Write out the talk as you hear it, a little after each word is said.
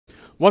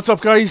What's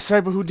up guys,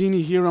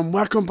 CyberHoudini here and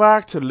welcome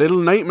back to Little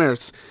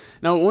Nightmares.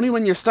 Now only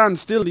when you stand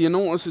still do you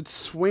notice it's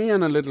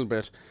swaying a little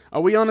bit. Are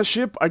we on a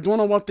ship? I don't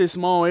know what this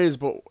mall is,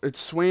 but it's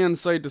swaying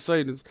side to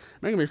side. It's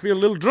making me feel a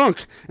little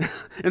drunk.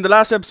 In the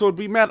last episode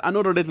we met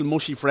another little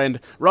mushy friend.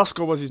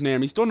 Roscoe was his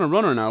name. He's done a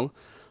runner now,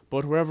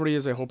 but wherever he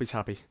is I hope he's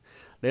happy.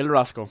 Little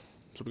Roscoe.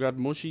 So we got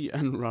Mushy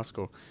and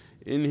Roscoe.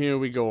 In here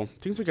we go.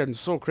 Things are getting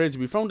so crazy.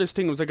 We found this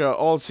thing, it was like a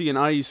all-seeing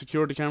eye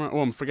security camera. Oh,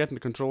 I'm forgetting the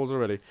controls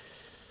already.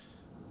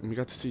 And we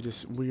got to see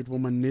this weird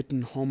woman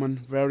knitting, humming,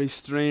 very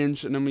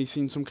strange. And then we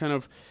seen some kind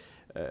of,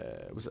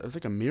 it was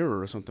like a mirror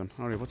or something.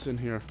 Alright, what's in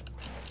here?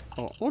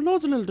 Oh,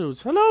 loads of little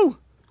dudes. Hello!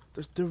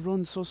 They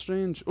run so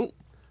strange. Oh,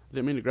 I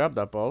didn't mean to grab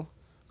that ball.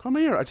 Come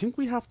here. I think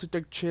we have to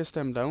like, chase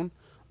them down.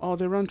 Oh,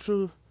 they ran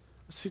through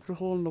a secret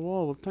hole in the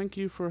wall. Well, thank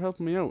you for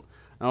helping me out.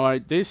 Now,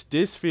 this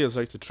feels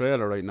like the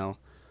trailer right now.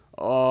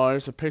 Oh,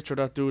 there's a picture of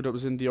that dude that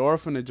was in the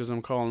orphanage, as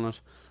I'm calling it.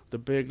 The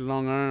big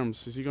long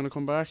arms. Is he going to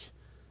come back?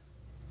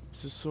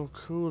 This is so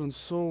cool and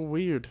so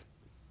weird.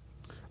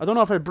 I don't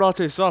know if I brought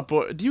this up,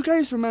 but do you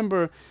guys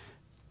remember,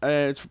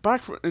 it's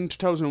back in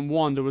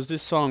 2001, there was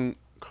this song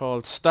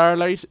called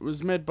Starlight. It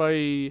was made by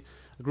a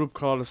group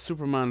called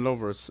Superman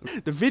Lovers.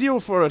 The video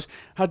for it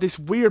had this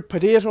weird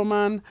potato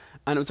man,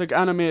 and it was like an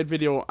animated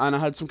video, and it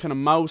had some kind of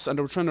mouse, and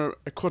they were trying to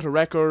cut a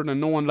record, and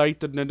no one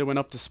liked it, and then they went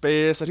up to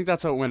space. I think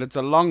that's how it went. It's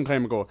a long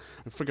time ago,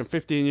 freaking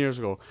 15 years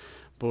ago.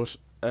 But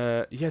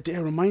yeah, it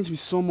reminds me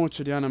so much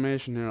of the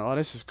animation here. Oh,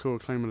 this is cool,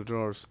 climbing the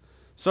doors.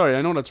 Sorry,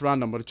 I know that's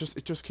random, but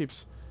it just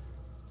keeps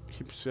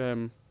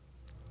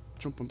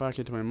jumping back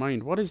into my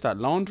mind. What is that,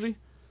 laundry?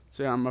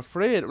 So yeah, I'm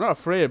afraid, not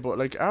afraid, but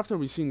like after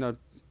we've seen that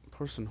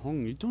person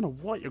hung, you don't know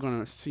what you're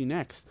gonna see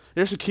next.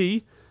 There's a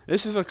key.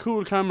 This is a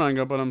cool camera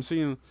angle, but I'm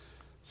seeing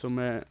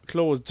some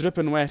clothes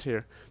dripping wet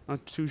here.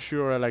 Not too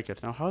sure I like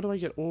it. Now, how do I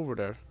get over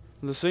there?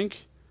 In the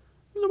sink?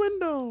 In the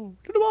window?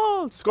 To the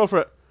wall? Let's go for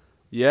it.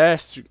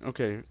 Yes.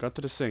 Okay, got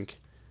to the sink.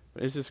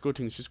 But is this a good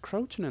thing? She's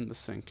crouching in the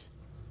sink.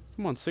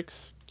 Come on,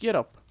 6. Get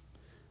up.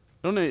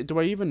 Do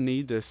I even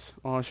need this?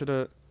 Oh, should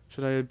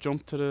I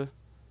jump to the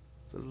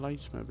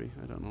light maybe?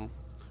 I don't know.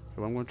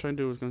 So what I'm gonna try and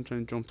do is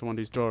jump to one of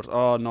these drawers.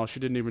 Oh no, she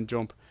didn't even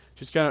jump.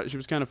 She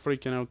was kinda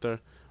freaking out there.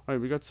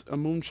 Alright, we got a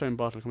moonshine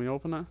bottle. Can we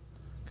open that?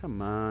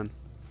 Come on.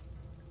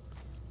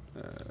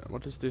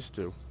 What does this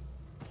do?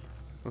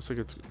 Looks like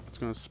it's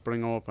gonna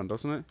spring open,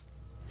 doesn't it?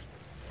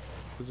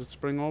 Does it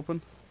spring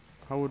open?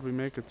 How would we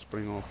make it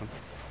spring open?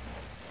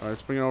 Alright,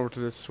 let's bring it over to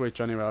this switch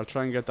anyway. I'll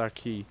try and get that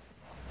key.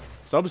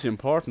 It's obviously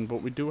important,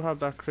 but we do have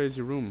that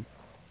crazy room.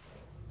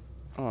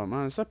 Oh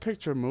man, is that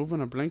picture moving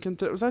or blinking?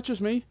 Was that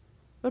just me?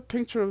 That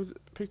picture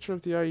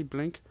of the eye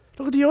blink?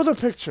 Look at the other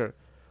picture!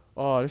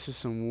 Oh, this is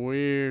some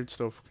weird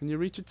stuff. Can you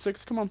reach it,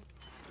 6? Come on.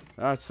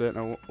 That's it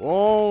now.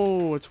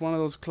 Oh, it's one of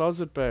those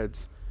closet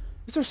beds.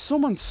 Is there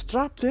someone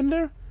strapped in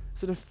there?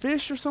 Is it a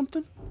fish or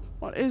something?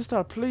 What is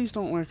that? Please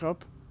don't wake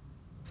up.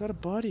 Is that a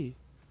body?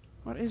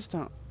 What is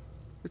that?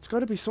 It's got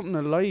to be something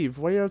alive.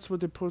 Why else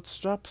would they put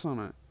straps on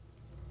it?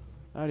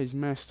 That is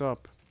messed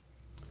up.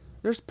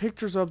 There's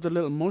pictures of the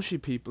little mushy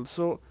people,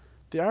 so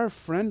they are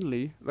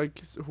friendly. Like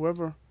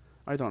whoever,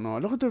 I don't know.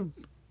 Look at the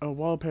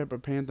wallpaper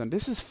painting.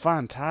 This is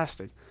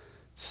fantastic.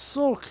 It's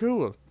so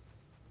cool.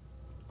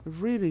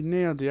 They've really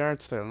nailed the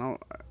art style.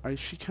 Now,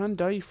 she can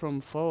die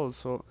from falls,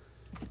 so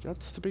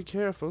got to be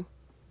careful.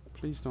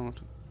 Please don't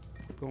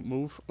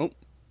move. Oh,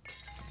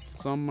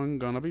 someone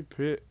gonna be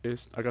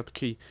pissed. I got the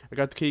key. I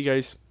got the key,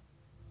 guys.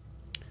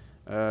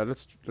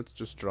 Let's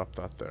just drop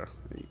that there.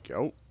 There you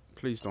go.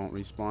 Please don't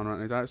respawn or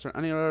anything like that. Is there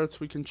anywhere else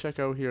we can check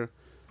out here?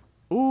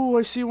 Oh,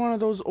 I see one of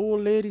those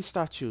old lady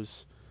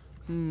statues.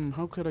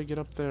 How could I get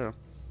up there?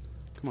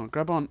 Come on,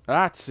 grab on.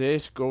 That's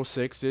it. Go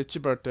 6. It's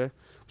your birthday.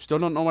 Still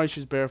don't know why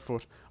she's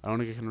barefoot. I don't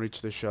think I can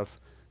reach this shelf.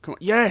 Come on.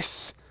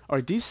 Yes!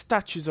 Alright, these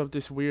statues of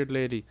this weird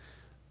lady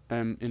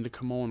in the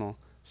kimono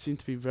seem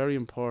to be very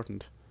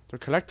important. They're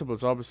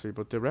collectibles, obviously,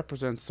 but they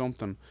represent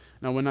something.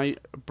 Now, when I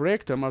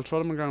break them, I'll throw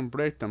them around and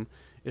break them.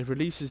 It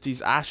releases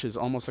these ashes,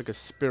 almost like a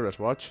spirit.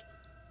 Watch.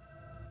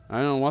 I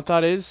don't know what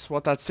that is,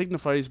 what that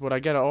signifies, but I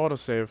get an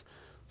autosave.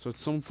 So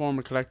it's some form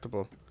of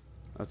collectible.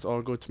 That's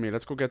all good to me.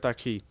 Let's go get that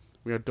key.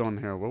 We are done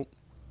here. Whoa.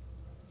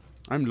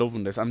 I'm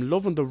loving this. I'm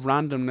loving the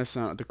randomness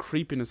and the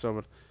creepiness of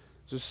it.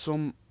 There's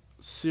some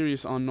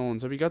serious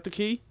unknowns. Have you got the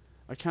key?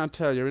 I can't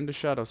tell. You're in the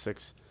shadow,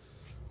 6.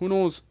 Who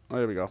knows? Oh,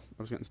 there we go.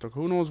 I was getting stuck.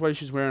 Who knows why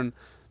she's wearing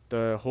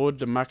the hood,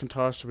 the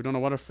Macintosh? We don't know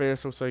what her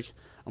face looks like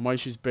and why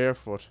she's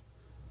barefoot.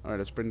 Alright,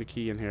 let's bring the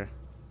key in here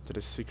to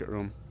this secret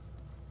room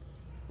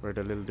where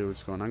the little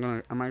dude's going.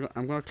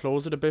 I'm gonna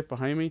close it a bit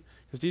behind me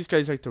because these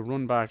guys like to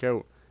run back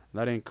out.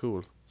 That ain't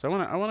cool. So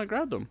I wanna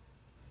grab them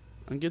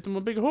and give them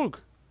a big hug.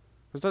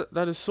 Because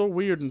that is so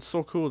weird and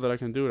so cool that I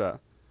can do that.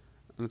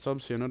 And it's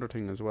obviously another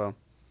thing as well.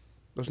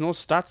 There's no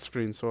stats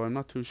screen, so I'm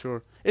not too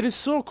sure. It is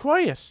so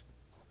quiet.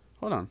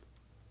 Hold on.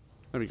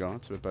 There we go.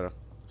 That's a bit better.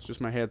 It's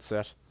just my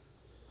headset.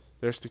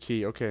 There's the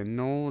key. Okay,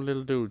 no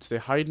little dudes. They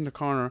hide in the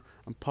corner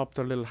and pop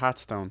their little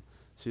hats down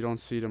so you don't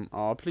see them.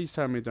 Oh, please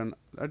tell me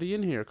are they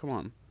in here? Come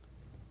on.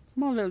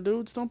 Come on, little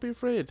dudes. Don't be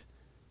afraid.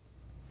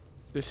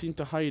 They seem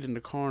to hide in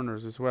the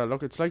corners as well.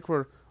 Look, it's like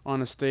we're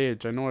on a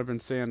stage. I know I've been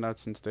saying that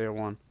since day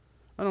one.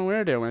 I don't know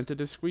where they went. Did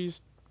they squeeze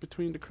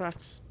between the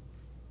cracks?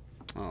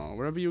 Oh,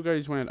 wherever you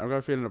guys went, I've got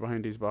a feeling they're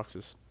behind these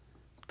boxes.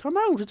 Come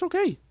out, it's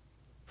okay.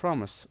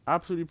 Promise.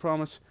 Absolutely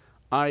promise.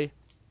 I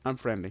am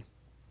friendly.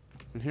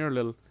 And here a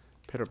little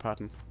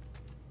pitter-patting.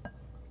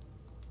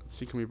 Let's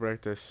see, can we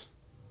break this?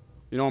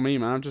 You know me,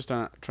 man. I'm just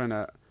trying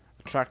to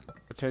attract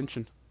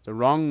attention. The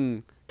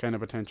wrong kind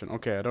of attention.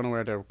 Okay, I don't know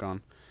where they've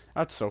gone.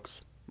 That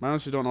sucks. I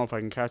honestly don't know if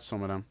I can catch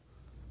some of them.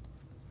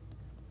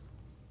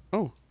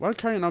 Oh, while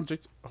carrying an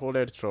object, hold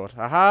out to throw it.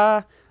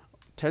 Aha!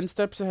 10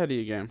 steps ahead of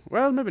you again.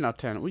 Well, maybe not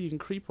 10. Oh, you can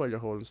creep while you're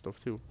holding stuff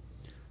too.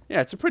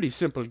 Yeah, it's a pretty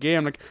simple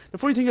game. Like, the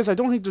funny thing is, I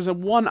don't think there's a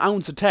 1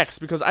 ounce of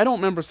text because I don't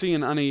remember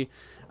seeing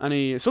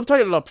any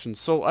subtitle options.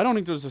 So I don't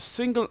think there's a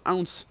single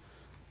ounce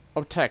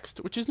of text,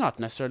 which is not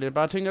necessarily a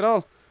bad thing at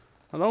all.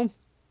 Hello?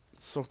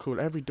 It's so cool.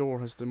 Every door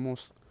has the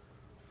most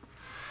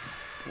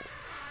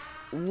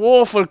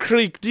woeful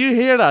creak. Do you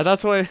hear that?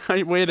 That's why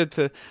I waited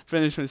to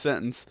finish my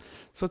sentence.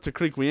 Such a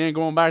creak. We ain't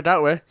going back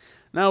that way.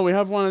 Now we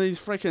have one of these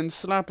freaking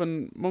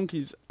slapping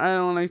monkeys. I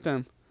don't like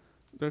them.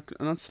 Well,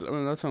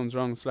 that sounds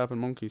wrong, slapping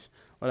monkeys.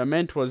 What I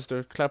meant was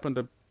they're clapping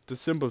the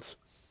cymbals.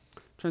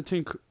 I'm trying to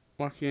think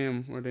what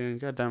game were they in.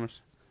 God damn it.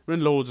 We're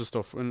in loads of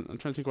stuff. I'm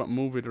trying to think what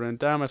movie they're in.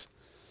 Damn it.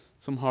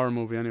 Some horror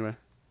movie anyway.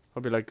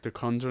 Probably like The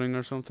Conjuring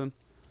or something.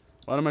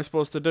 What am I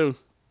supposed to do?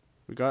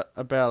 We got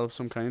a bell of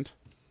some kind.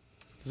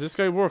 Does this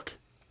guy work?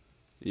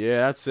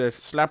 Yeah, that's it.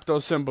 Slap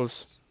those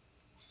cymbals.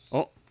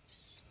 Oh.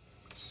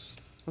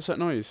 What's that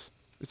noise?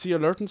 Is he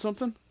alerting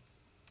something?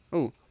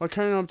 Oh, what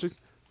kind of object?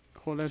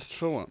 Hold out to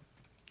throw it.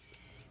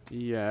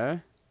 Yeah.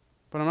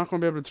 But I'm not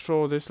going to be able to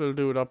throw this little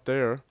dude up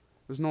there.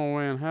 There's no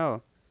way in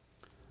hell.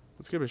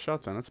 Let's give it a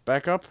shot then. Let's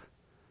back up.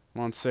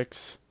 I'm on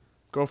 6.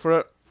 Go for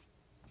it.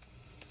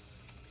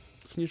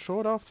 Can you throw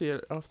it off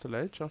the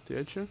ledge, off the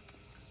edge here?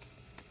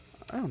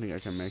 I don't think I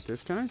can make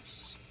this, can I?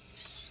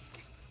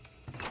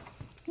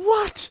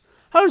 What?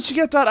 How did you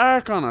get that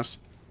arc on it?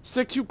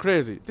 Sick, you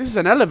crazy. This is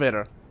an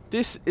elevator.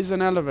 This is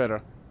an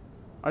elevator.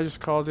 I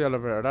just called the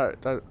elevator.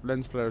 That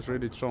lens player is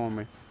really throwing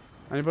me.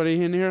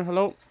 Anybody in here?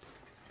 Hello?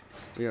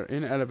 We are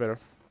in an elevator.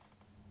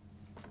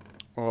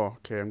 Oh,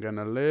 okay, I'm getting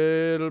a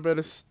little bit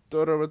of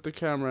stutter with the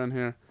camera in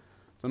here.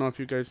 Don't know if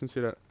you guys can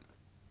see that.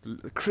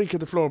 The creak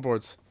of the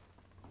floorboards.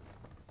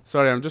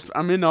 Sorry,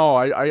 I'm in awe.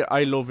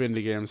 I love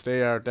indie games.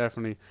 They are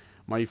definitely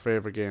my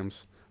favourite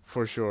games.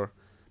 For sure.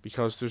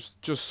 Because there's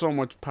just so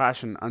much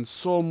passion and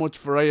so much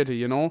variety,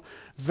 you know?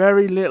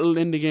 Very little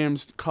indie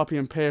games copy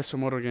and paste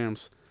from other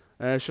games.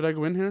 Should I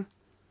go in here?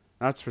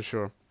 That's for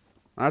sure.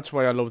 That's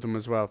why I love them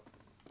as well.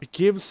 It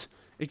gives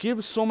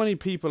so many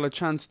people a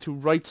chance to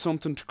write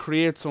something, to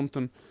create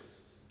something.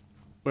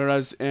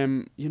 Whereas,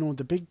 you know,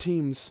 the big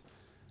teams,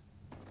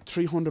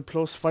 300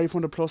 plus,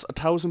 500 plus,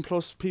 1,000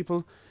 plus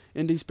people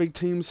in these big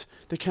teams,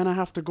 they kind of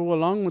have to go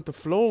along with the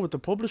flow, with the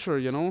publisher,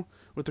 you know,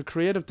 with the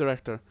creative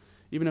director,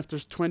 even if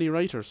there's 20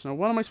 writers. Now,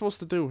 what am I supposed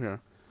to do here?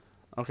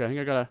 Okay, I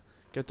think I gotta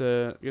get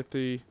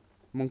the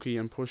monkey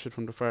and push it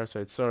from the far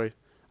side. Sorry,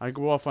 I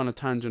go off on a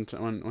tangent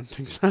on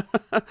things.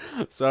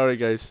 Sorry,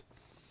 guys.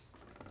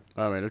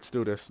 Alright, let's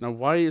do this. Now,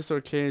 why is there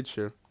a cage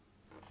here?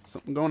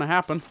 Something going to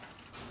happen.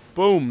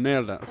 Boom,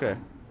 nailed it. Okay,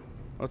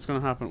 what's going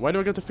to happen? Why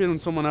do I get the feeling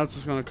someone else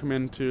is going to come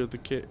into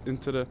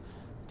the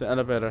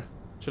elevator?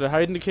 Should I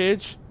hide in the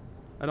cage?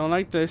 I don't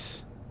like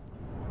this.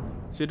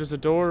 See, there's a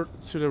door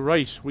to the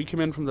right. We come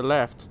in from the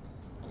left.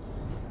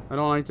 I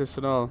don't like this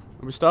at all.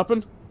 Are we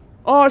stopping?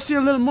 Oh, I see a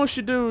little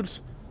mushy dude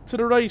to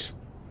the right.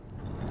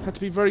 Had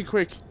to be very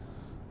quick.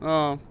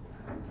 Oh,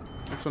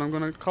 that's what I'm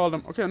going to call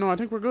them. Okay, no, I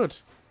think we're good.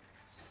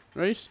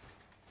 Right?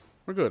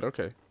 We're good,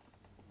 okay.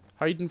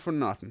 Hiding for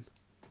nothing.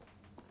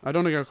 I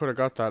don't think I could have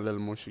got that little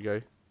mushy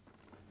guy.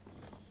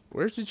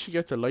 Where did she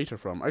get the lighter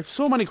from? I have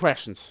so many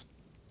questions.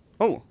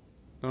 Oh.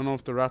 I don't know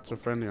if the rats are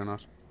friendly or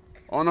not.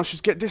 Oh no,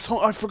 she's getting this.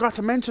 I forgot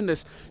to mention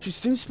this. She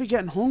seems to be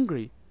getting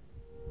hungry.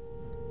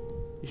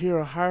 You hear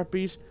her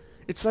heartbeat.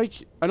 It's like,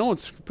 I know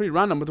it's pretty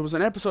random, but there was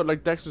an episode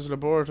like Dexter's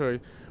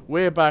Laboratory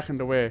way back in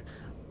the way.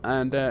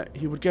 And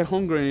he would get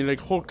hungry and he like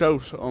hooked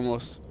out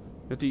almost.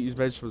 He had to eat his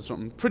vegetables or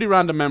something. Pretty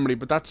random memory,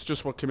 but that's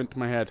just what came into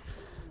my head.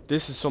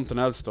 This is something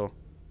else though.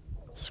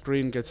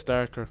 Screen gets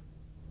darker.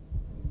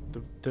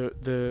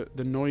 The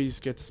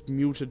noise gets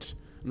muted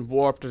and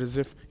warped as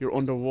if you're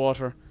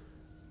underwater.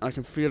 I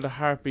can feel the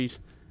heartbeat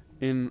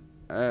on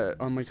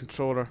my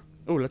controller.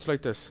 Oh, let's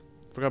light this.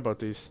 Forgot about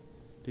these.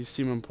 These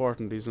seem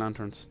important, these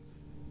lanterns.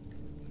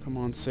 Come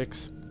on,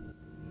 6.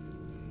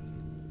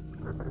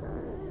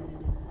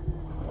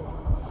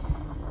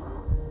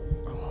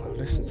 Oh,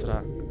 listen to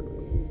that.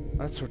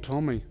 That's her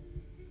tummy.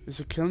 Is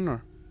it killing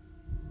her?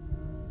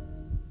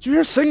 Do you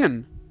hear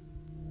singing?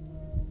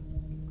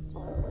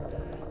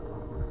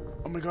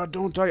 Oh my god,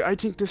 don't die. I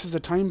think this is a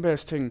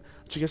time-based thing.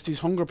 She gets these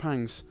hunger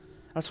pangs.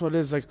 That's what it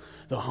is, like,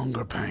 the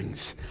hunger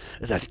pangs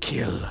that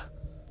kill.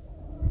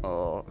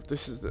 Oh,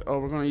 this is the... Oh,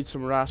 we're gonna eat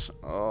some rat.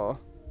 Oh,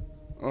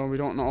 we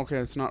don't know. Okay,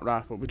 it's not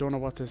rat, but we don't know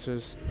what this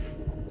is.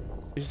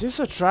 Is this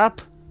a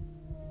trap?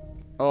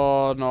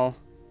 Oh, Oh no.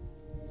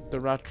 The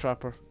rat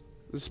trapper.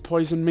 This is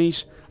poison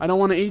meat. I don't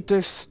want to eat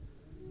this.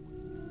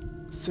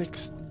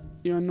 6.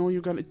 Yeah, I know you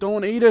got it.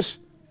 Don't eat it.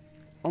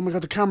 Oh my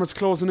god, the camera's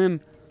closing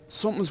in.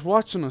 Something's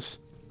watching us.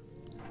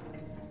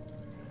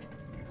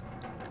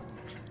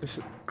 It's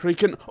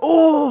creaking.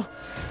 Oh!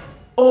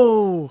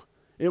 Oh!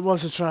 It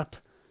was a trap.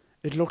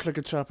 It looked like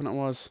a trap and it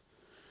was.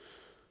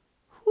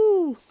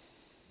 Whew.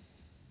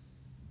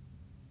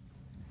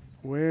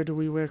 Where do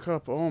we wake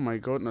up? Oh my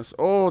goodness.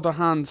 Oh, the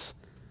hands.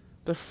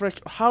 The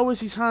frick. How is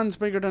his hands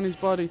bigger than his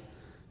body?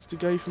 It's the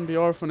guy from the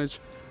orphanage.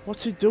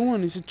 What's he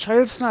doing? He's a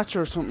child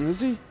snatcher or something, is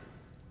he?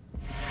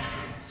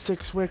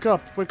 6, wake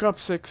up. Wake up,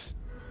 6.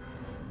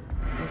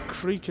 They're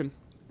creaking.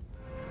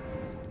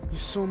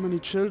 There's so many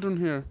children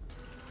here.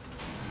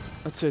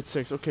 That's it,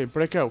 6. Okay,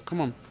 break out.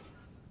 Come on.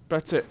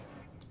 That's it.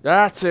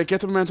 That's it.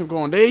 Get the momentum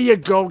going. There you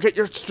go. Get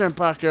your strength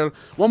back, girl.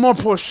 One more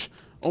push.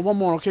 Oh, one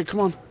more. Okay, come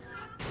on.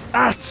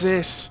 That's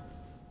it.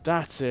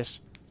 That's it.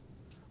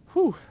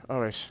 Whew.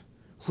 Alright.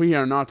 We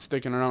are not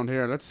sticking around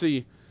here. Let's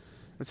see.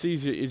 It's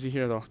easy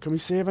here, though. Can we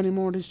save any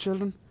more of these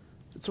children?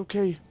 It's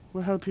okay.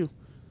 We'll help you.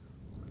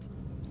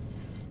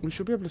 We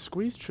should be able to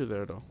squeeze through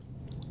there, though.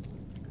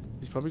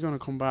 He's probably going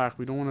to come back.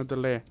 We don't want to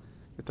delay.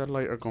 Get that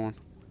lighter going.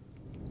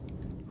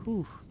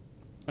 Whew.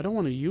 I don't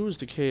want to use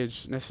the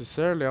cage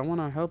necessarily. I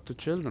want to help the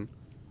children.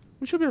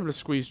 We should be able to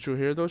squeeze through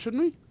here, though,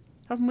 shouldn't we?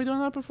 Haven't we done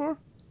that before?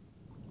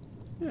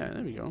 Yeah,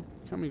 there we go.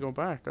 Can we go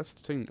back? That's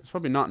the thing. It's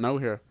probably not now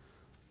here.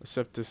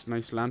 Except this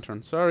nice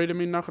lantern. Sorry, didn't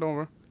mean to knock it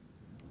over.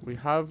 We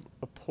have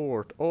a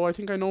port. Oh, I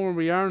think I know where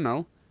we are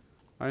now.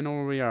 I know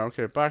where we are.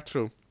 Okay, back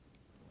through.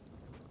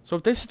 So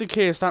if this is the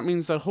case, that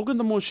means that hugging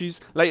the mushies,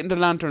 lighting the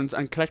lanterns,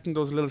 and collecting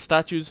those little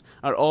statues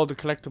are all the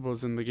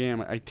collectibles in the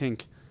game, I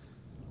think.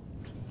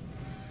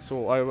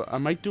 So I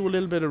might do a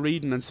little bit of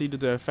reading and see did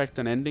they affect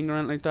an ending or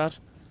anything like that.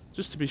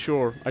 Just to be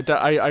sure.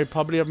 I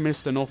probably have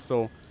missed enough,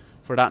 though,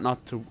 for that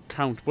not to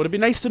count. But it'd be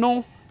nice to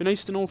know. Be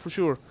nice to know for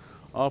sure.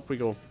 Up we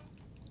go.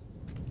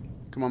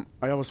 Come on.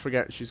 I always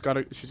forget. She's got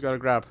a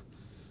grab.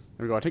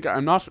 There we go. I think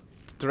I'm not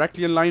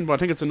directly in line, but I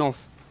think it's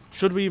enough.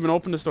 Should we even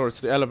open this door? It's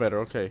the elevator.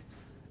 Okay.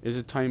 Is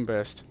it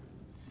time-based?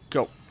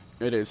 Go.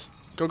 It is.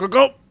 Go, go,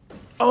 go!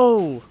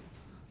 Oh!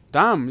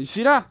 Damn. You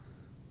see that?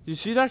 Did you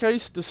see that,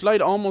 guys? The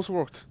slide almost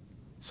worked.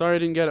 Sorry I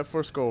didn't get it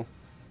first go.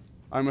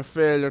 I'm a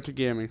failure to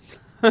gaming.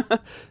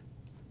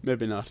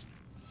 Maybe not.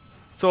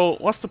 So,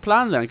 what's the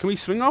plan then? Can we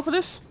swing off of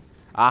this?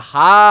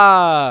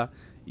 Aha!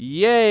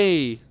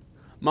 Yay!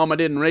 Mama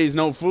didn't raise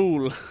no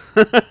fool.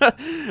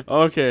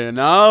 Okay,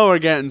 now we're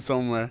getting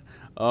somewhere.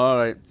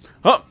 Alright.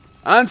 Up!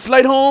 And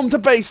slide home to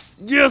base!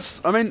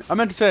 Yes! I meant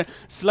to say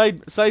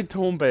slide to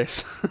home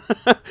base.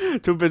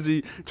 Too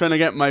busy trying to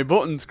get my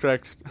buttons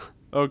correct.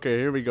 Okay,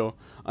 here we go.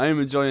 I am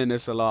enjoying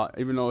this a lot,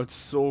 even though it's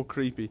so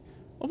creepy.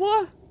 Oh,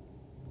 what?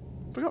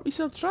 Forgot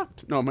myself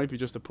trapped. No, it might be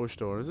just a push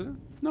door, is it?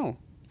 No.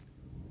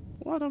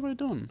 What have I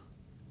done?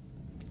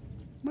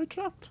 Am I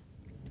trapped?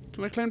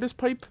 Can I climb this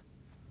pipe?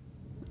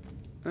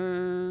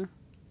 No.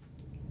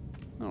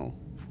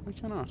 I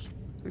cannot.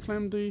 Can I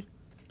climb the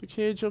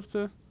cage of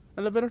the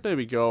elevator? There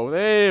we go.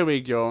 There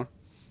we go.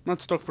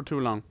 Not stuck for too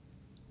long.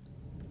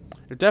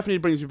 It definitely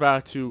brings me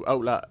back to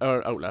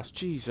Outlast.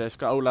 Jesus,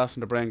 got Outlast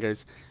in the brain,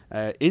 guys.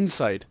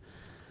 Inside.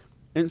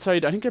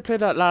 Inside, I think I played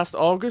that last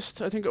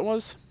August, I think it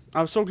was. I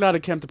was so glad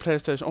it came to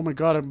PlayStation. Oh my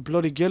god, a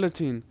bloody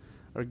guillotine.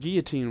 Or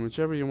guillotine,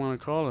 whichever you want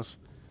to call it.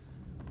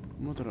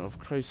 Mother of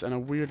Christ, and a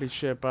weirdly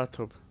shaped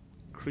bathtub.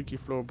 Creaky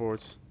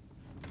floorboards.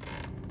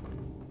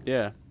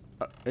 Yeah.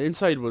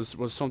 Inside was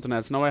something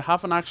else. Now, I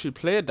haven't actually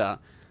played that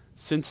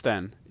since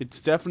then. It's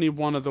definitely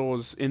one of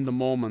those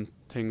in-the-moment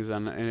things,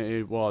 and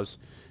it was.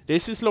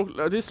 This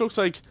looks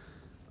like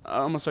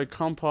almost like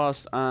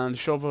compost and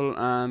shovel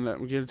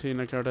and guillotine,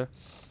 like are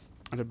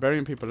they're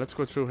burying people. Let's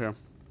go through here.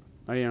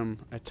 I am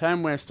a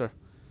time waster,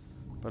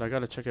 but I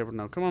gotta check everything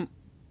out. Come on.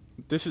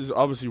 This is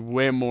obviously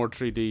way more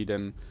 3D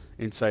than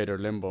Inside or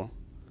Limbo.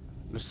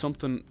 There's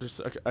something.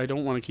 I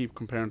don't want to keep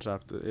comparing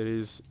to that.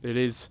 It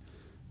is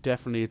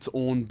definitely its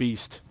own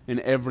beast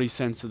in every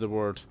sense of the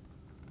word.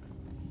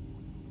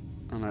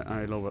 And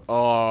I love it.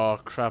 Oh,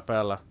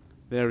 crapella.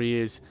 There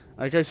he is.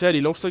 Like I said,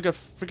 he looks like a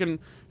freaking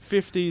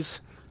 50s.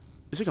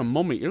 He's like a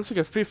mummy. He looks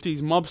like a 50s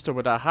mobster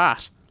with a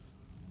hat.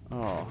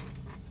 Oh.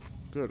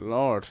 Good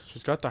lord.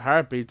 She's got the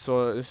heartbeat,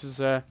 so this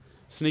is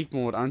sneak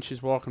mode, and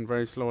she's walking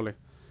very slowly.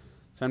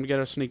 Time to get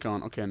her sneak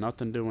on. Okay,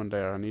 nothing doing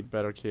there. I need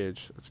better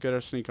cage. Let's get her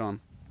sneak on.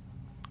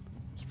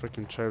 This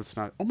freaking child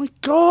snatch. Oh my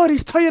god,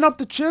 he's tying up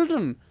the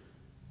children!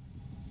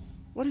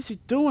 What is he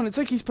doing? It's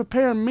like he's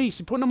preparing meat.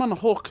 He's putting them on a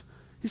hook.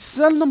 He's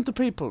selling them to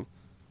people.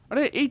 Are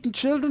they eating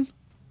children?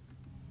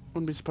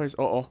 Wouldn't be surprised.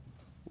 Uh-oh.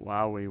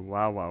 Wowie,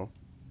 wow. Well,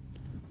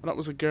 that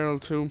was a girl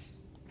too.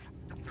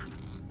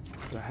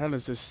 The hell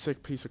is this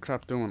sick piece of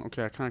crap doing?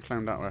 Okay, I can't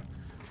climb that way.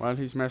 While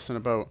he's messing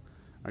about,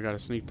 I gotta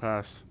sneak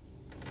past.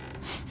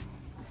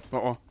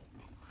 Uh-oh.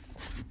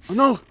 Oh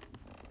no!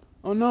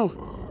 Oh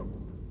no!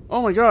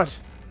 Oh my god!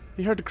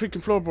 He heard the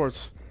creaking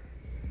floorboards.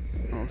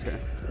 Okay.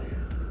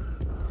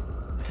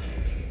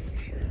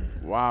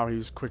 Wow, he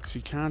was quick. So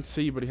he can't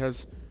see, but he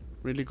has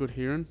Really good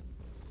hearing.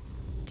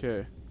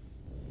 Okay.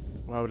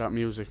 Wow, that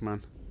music,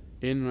 man.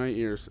 In my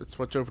ears. Let's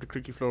watch out for the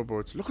creaky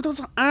floorboards. Look at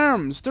those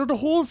arms! They're the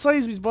whole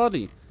size of his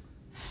body.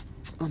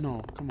 Oh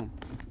no, come on.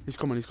 He's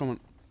coming, he's coming.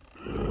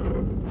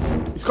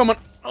 He's coming!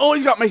 Oh,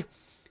 he's got me!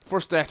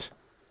 First death.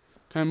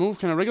 Can I move?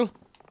 Can I wriggle?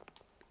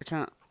 I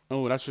can't.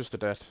 Oh, that's just a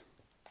death.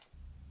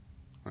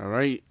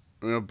 Alright,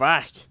 we're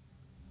back.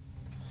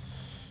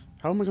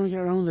 How am I going to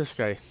get around this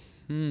guy?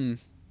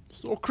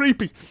 So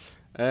creepy.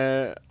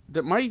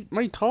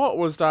 My thought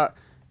was that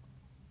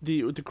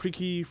the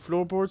creaky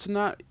floorboards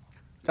and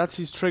that's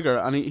his trigger,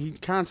 and he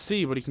can't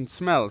see, but he can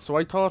smell. So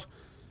I thought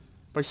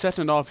by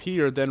setting it off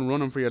here, then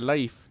running for your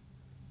life,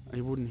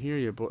 he wouldn't hear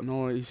you. But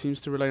no, he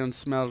seems to rely on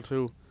smell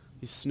too.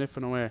 He's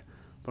sniffing away.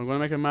 But I'm going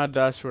to make a mad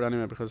dash for it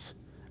anyway, because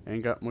I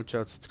ain't got much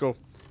else. Let's go.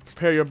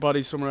 Prepare your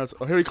body somewhere else.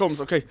 Oh, here he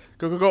comes. Okay,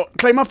 go, go, go.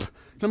 Climb up.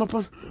 Climb up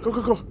on. Go,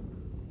 go, go.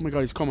 Oh my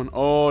god, he's coming.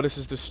 Oh, this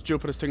is the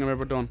stupidest thing I've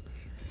ever done.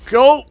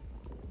 Go.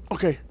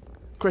 Okay,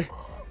 quick.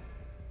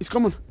 He's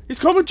coming. He's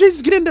coming.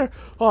 Jesus, get in there.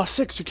 Oh,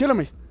 6, you're killing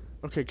me.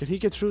 Okay, can he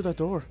get through that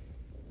door?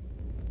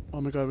 Oh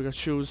my god, we got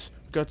shoes.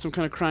 We got some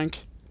kind of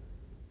crank.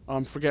 Oh,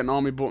 I'm forgetting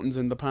all my buttons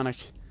in the panic.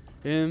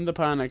 In the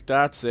panic.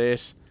 That's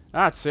it.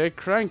 That's it.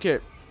 Crank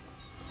it.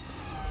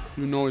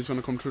 You know he's going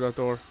to come through that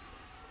door.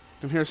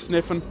 I can hear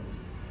sniffing.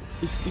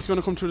 He's going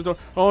to come through the door.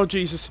 Oh,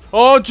 Jesus.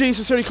 Oh,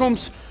 Jesus. Here he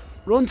comes.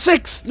 Run,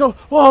 6. No.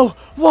 Whoa.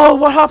 Whoa.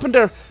 What happened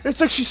there?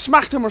 It's like she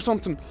smacked him or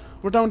something.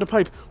 We're down the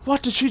pipe.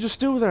 What did she just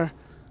do there?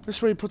 This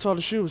is where he puts all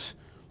the shoes.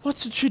 What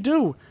did she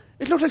do?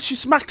 It looked like she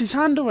smacked his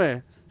hand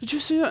away. Did you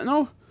see that?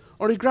 No?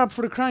 Or he grabbed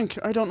for the crank.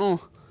 I don't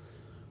know.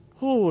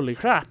 Holy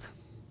crap.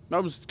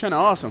 That was kind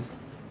of awesome.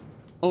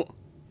 Oh,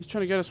 he's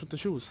trying to get us with the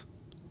shoes.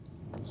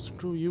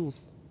 Screw you.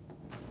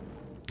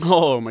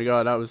 Oh my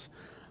god, that was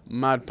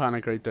mad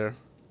panic right there.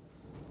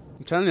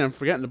 I'm telling you, I'm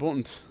forgetting the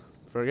buttons.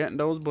 Forgetting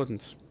those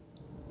buttons.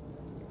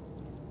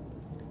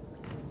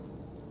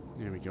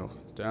 There we go.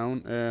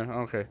 Down.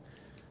 Okay.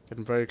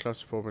 Getting very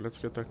claustrophobic. Let's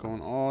get that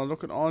going. Oh,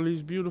 look at all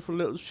these beautiful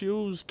little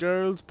shoes.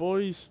 Girls,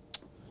 boys.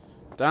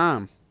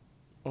 Damn.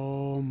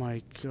 Oh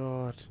my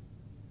god.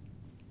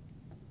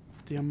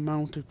 The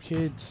amount of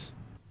kids.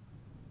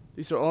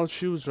 These are all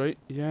shoes, right?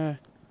 Yeah.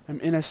 I'm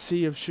in a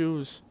sea of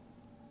shoes.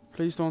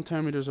 Please don't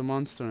tell me there's a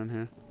monster in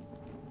here.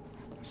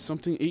 Is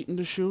something eating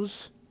the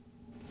shoes?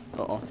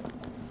 Uh-oh.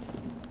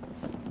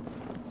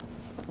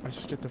 I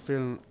just get the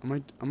feeling.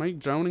 Am I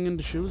drowning in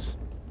the shoes?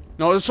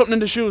 No, there's something in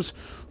the shoes.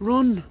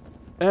 Run.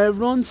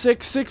 Run,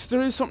 6.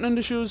 There is something in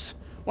the shoes.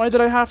 Why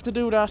did I have to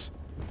do that?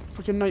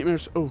 Freaking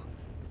nightmares. Oh.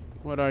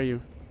 What are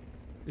you?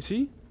 Is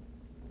he?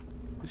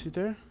 Is he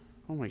there?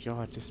 Oh my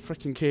god, this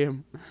freaking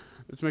game.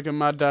 Let's make a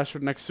mad dash for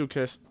the next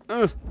suitcase.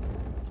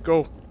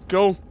 Go.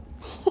 Go.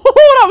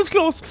 Oh, that was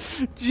close.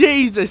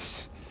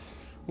 Jesus.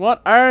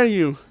 What are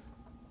you?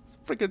 It's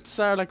freaking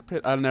Sarlacc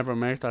pit. I'll never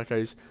make that,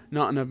 guys.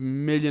 Not in a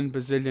million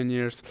bazillion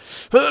years.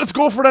 Let's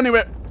go for it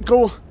anyway.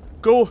 Go.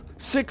 Go.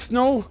 6.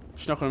 No.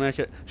 She's not going to make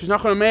it. She's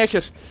not going to make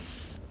it.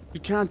 You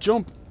can't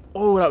jump.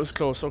 Oh, that was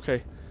close.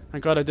 Okay.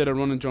 Thank God I did a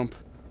run and jump.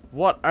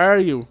 What are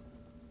you?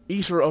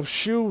 Eater of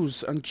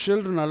shoes and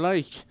children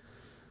alike.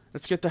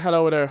 Let's get the hell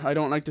out of there. I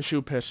don't like the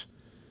shoe pit.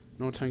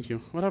 No, thank you.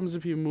 What happens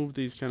if you move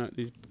these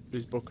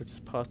these buckets,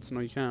 pots?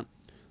 No, you can't.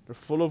 They're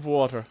full of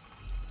water.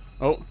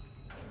 Oh.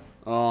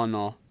 Oh,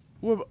 no.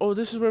 Oh,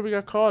 this is where we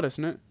got caught,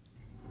 isn't it?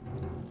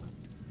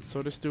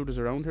 So this dude is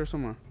around here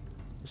somewhere.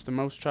 It's the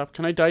mouse trap.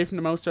 Can I die from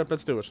the mouse trap?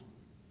 Let's do it.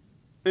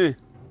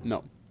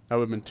 No. That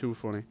would have been too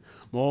funny.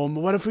 Mom,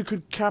 what if we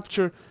could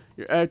capture...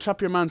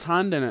 trap your man's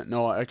hand in it?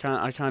 No, I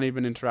can't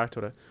even interact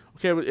with it.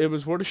 Okay, it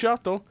was worth a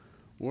shot, though.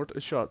 Worth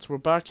a shot. So we're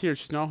back here.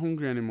 She's not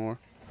hungry anymore.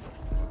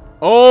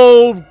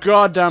 Oh,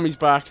 god damn, he's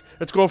back.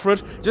 Let's go for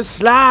it. Just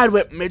slide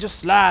with me. Just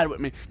slide with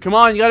me. Come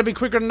on, you gotta be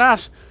quicker than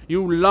that.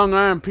 You long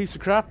arm piece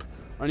of crap.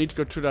 I need to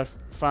go through that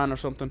fan or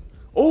something.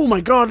 Oh my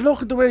god,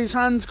 look at the way his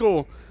hands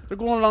go. They're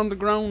going along the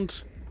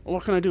ground. Oh,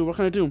 what can I do? What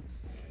can I do?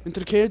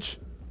 Into the cage?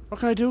 What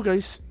can I do,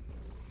 guys?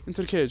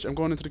 Into the cage. I'm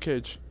going into the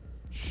cage.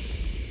 Shh.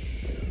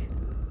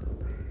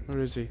 Where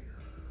is he?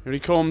 Here he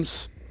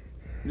comes.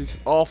 And his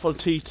awful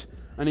teeth.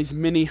 And his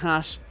mini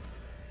hat.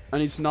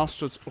 And his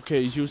nostrils.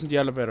 Okay, he's using the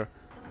elevator.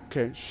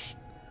 Okay, shh.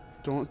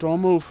 Don't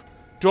move.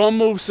 Don't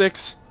move,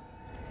 6.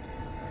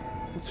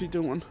 What's he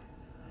doing?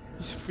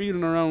 He's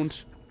feeling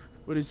around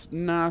with his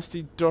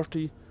nasty,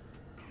 dirty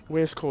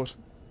waistcoat.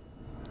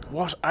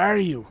 What are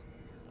you?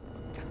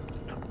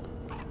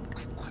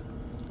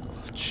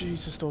 Oh,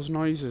 Jesus, those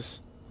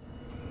noises.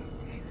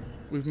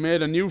 We've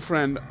made a new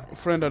friend. A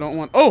friend I don't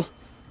want. Oh!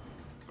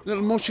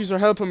 Little mushies are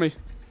helping me.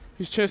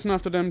 He's chasing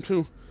after them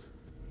too.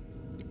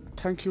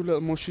 Thank you,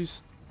 little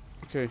mushies.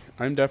 Okay,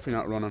 I'm definitely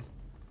not running.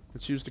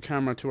 Let's use the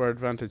camera to our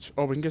advantage.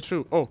 Oh, we can get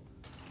through. Oh.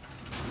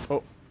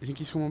 Oh, you think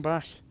he's coming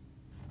back?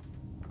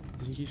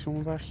 You think he's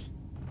coming back?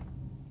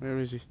 Where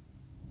is he?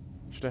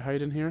 Should I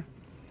hide in here?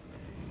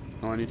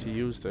 No, I need to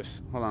use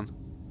this. Hold on.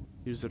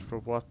 Use it for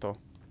what, though?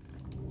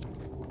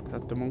 Is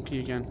that the monkey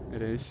again?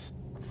 It is.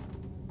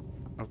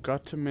 I've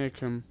got to make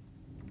him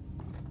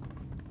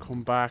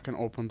come back and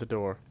open the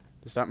door.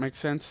 Does that make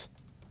sense?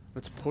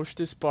 Let's push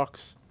this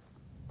box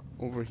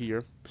over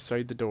here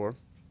beside the door.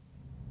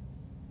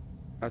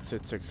 That's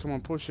it, 6. Come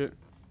on, push it.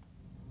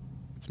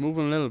 It's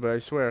moving a little bit, I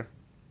swear.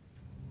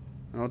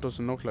 No, it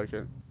doesn't look like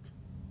it.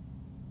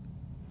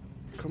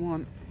 Come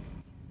on.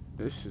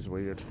 This is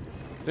weird.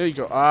 There you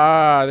go.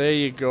 Ah, there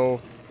you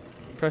go.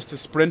 Press the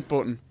sprint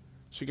button.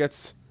 She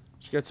gets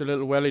a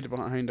little welly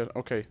behind it.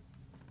 Okay.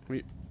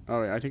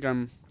 Alright, I think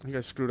I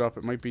screwed up.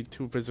 It might be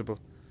too visible.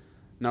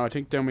 Now I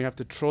think then we have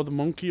to throw the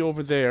monkey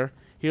over there.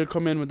 He'll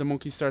come in when the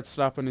monkey starts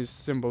slapping his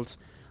cymbals,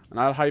 and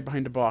I'll hide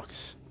behind the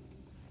box.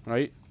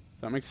 Right?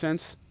 That makes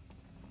sense?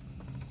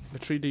 The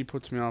 3D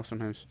puts me off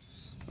sometimes.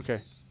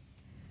 Okay.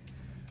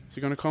 Is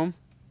he gonna come?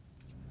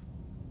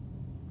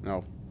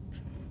 No.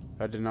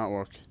 That did not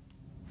work.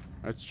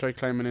 Let's try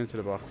climbing into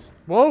the box.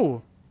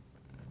 Whoa!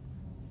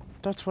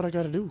 That's what I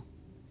gotta do.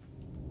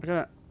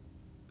 There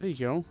you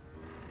go.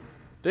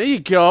 There you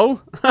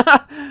go!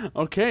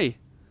 Okay.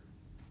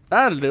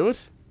 That'll do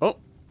it.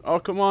 Oh,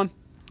 come on.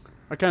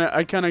 I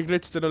kinda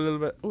glitched it a little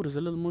bit. Oh, there's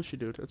a little mushy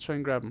dude. Let's try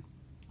and grab him.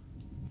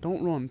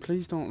 Don't run.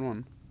 Please don't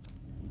run.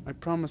 I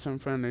promise I'm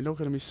friendly.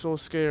 Look at him. He's so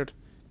scared.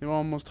 He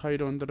almost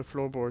hide under the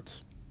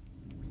floorboards.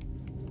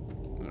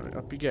 Alright,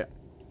 up you get.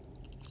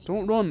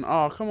 Don't run.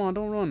 Oh, come on.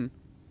 Don't run.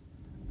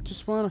 I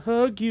just want to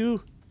hug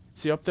you.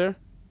 See up there?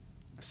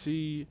 I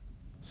see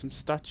some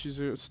statues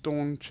of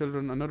stone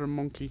children. Another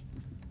monkey.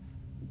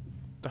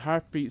 The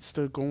heartbeat's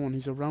still going.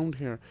 He's around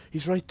here.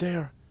 He's right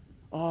there.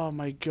 Oh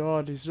my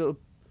god. His little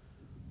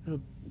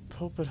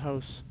puppet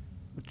house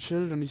with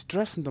children. He's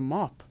dressing them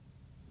up.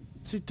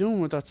 What's he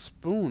doing with that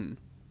spoon?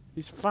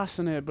 He's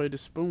fascinated by the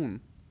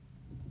spoon.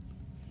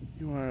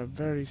 You are a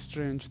very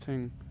strange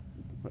thing.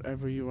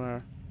 Whatever you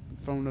are.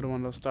 Found another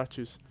one of those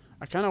statues.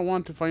 I kind of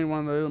want to find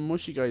one of the little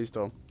mushy guys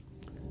though.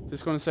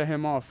 Just gonna set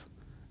him off.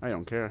 I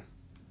don't care.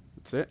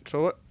 That's it.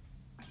 Throw it.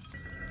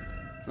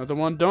 Another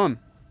one done.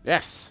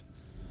 Yes.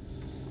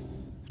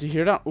 Did you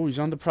hear that? Oh, he's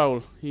on the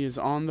prowl. He is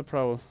on the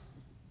prowl.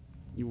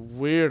 You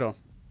weirdo.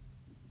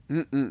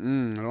 I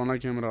don't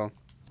like him at all.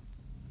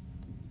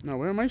 Now,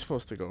 where am I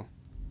supposed to go?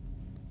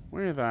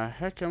 Where the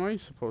heck am I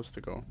supposed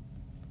to go?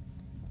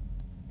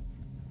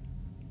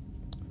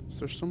 Is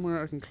there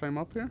somewhere I can climb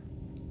up here?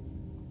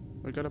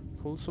 I gotta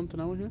pull something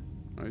out here?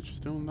 Alright, she's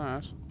doing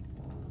that.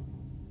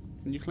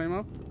 Can you climb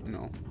up?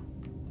 No.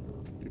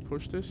 Can you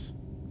push this?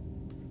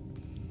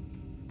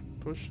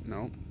 Push?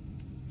 No.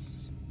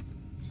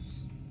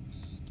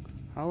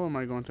 How am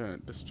I going to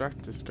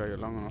distract this guy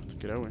long enough to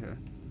get out of here?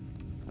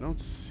 I don't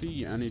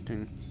see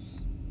anything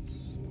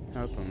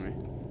helping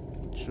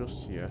me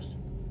just yet.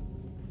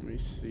 Let me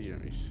see.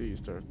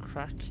 Is there a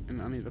crack in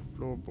any of the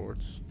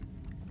floorboards?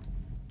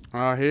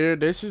 Ah, here.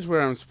 This is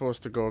where I'm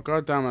supposed to go.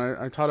 God damn it.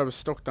 I thought I was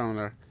stuck down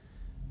there.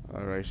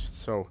 Alright,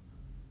 so.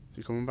 Is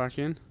he coming back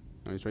in?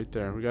 No, he's right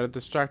there. We gotta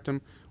distract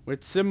him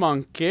with the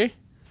monkey.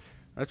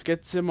 Let's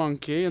get the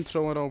monkey and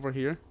throw it over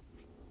here.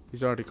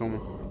 He's already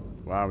coming.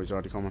 Wow, he's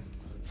already coming.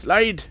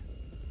 Slide!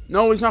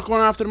 No, he's not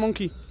going after the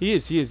monkey. He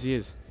is.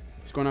 He's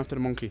going after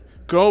the monkey.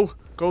 Go!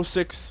 Go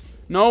 6.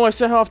 No, I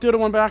set off the other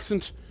one by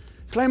accident.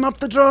 Climb up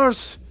the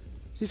drawers!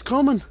 He's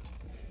coming.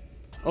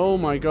 Oh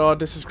my god,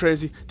 this is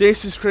crazy.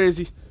 This is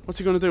crazy. What's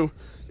he gonna do?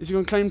 Is he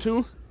gonna climb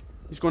too?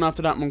 He's going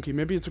after that monkey.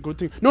 Maybe it's a good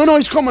thing. No,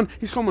 he's coming.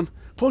 He's coming.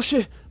 Push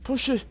it.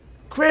 Push it.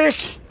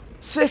 Quick!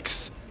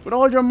 6! With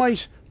all your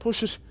might.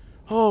 Push it.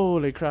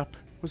 Holy crap.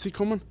 Was he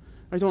coming?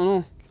 I don't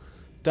know.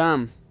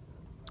 Damn.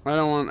 I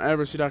don't want to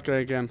ever see that guy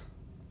again.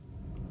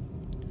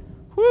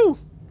 Whew!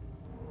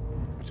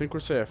 I think we're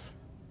safe.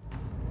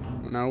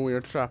 But now we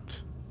are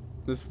trapped.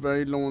 This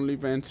very lonely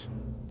vent.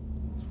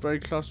 It's very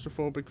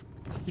claustrophobic.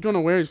 You don't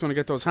know where he's going to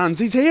get those hands.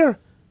 He's here!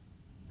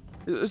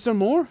 Is there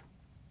more?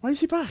 Why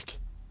is he back?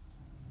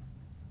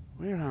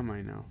 Where am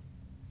I now?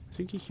 I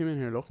think he came in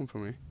here looking for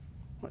me.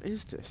 What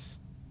is this?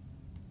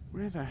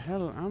 Where the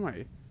hell am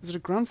I? Is it a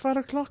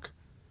grandfather clock?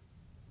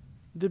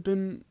 They've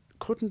been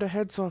cutting the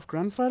heads off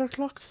grandfather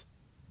clocks?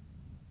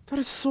 That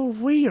is so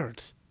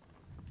weird.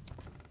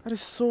 That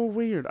is so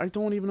weird. I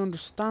don't even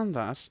understand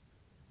that.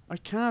 I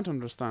can't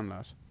understand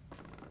that.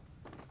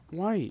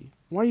 Why?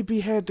 Why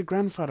behead the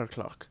grandfather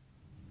clock?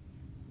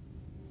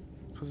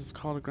 Because it's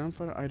called a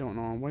grandfather? I don't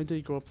know. Why did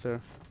he go up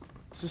there?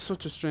 This is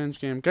such a strange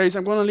game. Guys,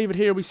 I'm going to leave it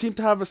here. We seem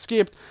to have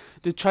escaped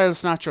the child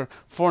snatcher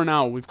for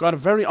now. We've got a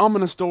very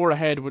ominous door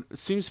ahead. It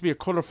seems to be a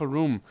colourful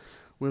room.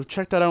 We'll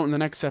check that out in the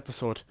next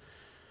episode.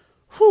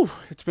 Whew,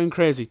 it's been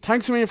crazy.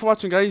 Thanks a million for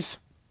watching, guys.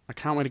 I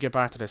can't wait to get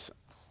back to this.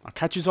 I'll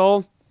catch you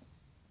all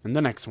in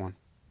the next one.